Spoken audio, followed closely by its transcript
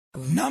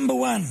Number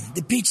one,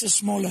 the pitch is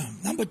smaller.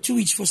 Number two,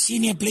 it's for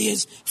senior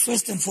players,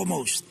 first and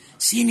foremost.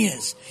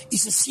 Seniors.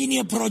 It's a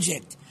senior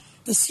project.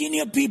 The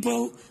senior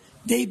people,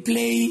 they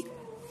play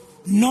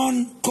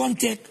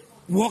non-contact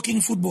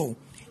walking football.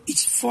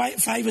 It's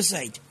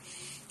five-a-side.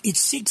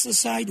 It's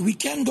six-a-side. We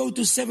can go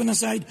to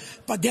seven-a-side,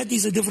 but that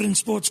is a different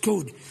sports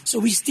code. So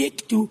we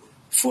stick to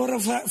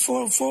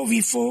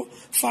 4v4,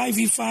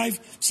 5v5,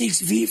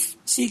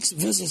 6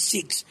 versus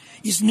 6.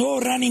 It's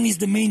no running is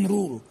the main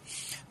rule.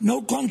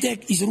 No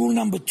contact is rule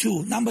number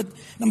 2. Number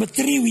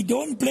 3, we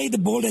don't play the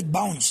ball that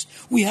bounce.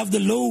 We have the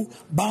low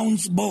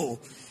bounce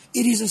ball.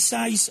 It is a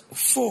size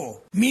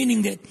 4,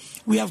 meaning that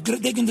we have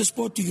taken the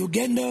sport to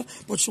Uganda,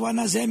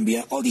 Botswana,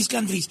 Zambia. All these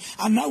countries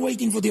are now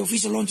waiting for the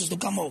official launches to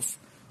come off.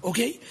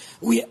 Okay,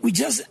 we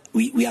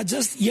are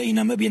just here in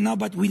Namibia now,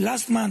 but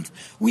last month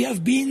we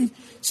have been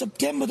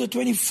September the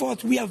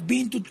 24th. We have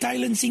been to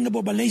Thailand,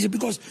 Singapore, Malaysia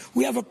because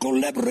we have a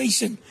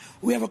collaboration.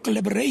 We have a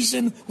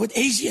collaboration with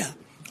Asia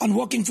on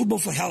walking football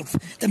for health.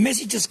 The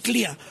message is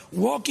clear: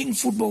 walking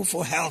football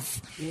for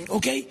health.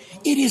 Okay,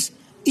 it is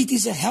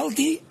a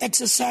healthy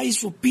exercise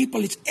for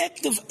people. It's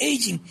active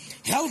aging,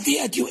 healthy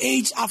at your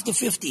age after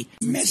 50.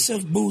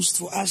 Massive boost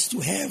for us to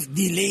have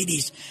the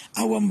ladies,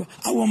 our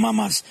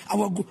mamas,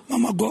 our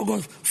Mama Gogo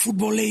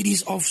football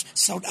ladies of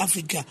South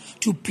Africa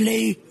to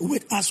play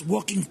with us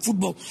walking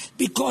football,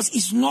 because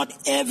it's not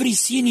every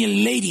senior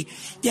lady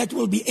that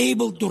will be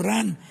able to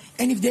run.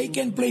 And if they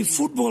can play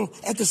football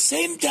at the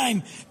same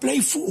time,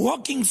 play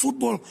walking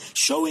football,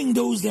 showing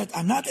those that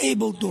are not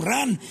able to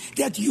run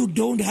that you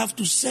don't have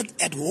to sit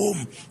at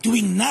home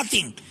doing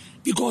nothing.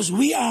 Because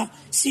we are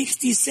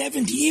 60,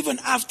 70, even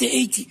after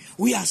 80,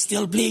 we are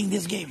still playing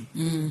this game.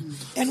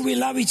 And we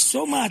love it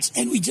so much.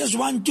 And we just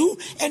want to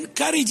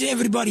encourage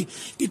everybody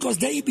because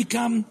they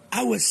become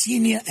our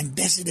senior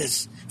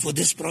ambassadors for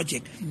this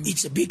project.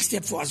 It's a big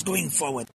step for us going forward.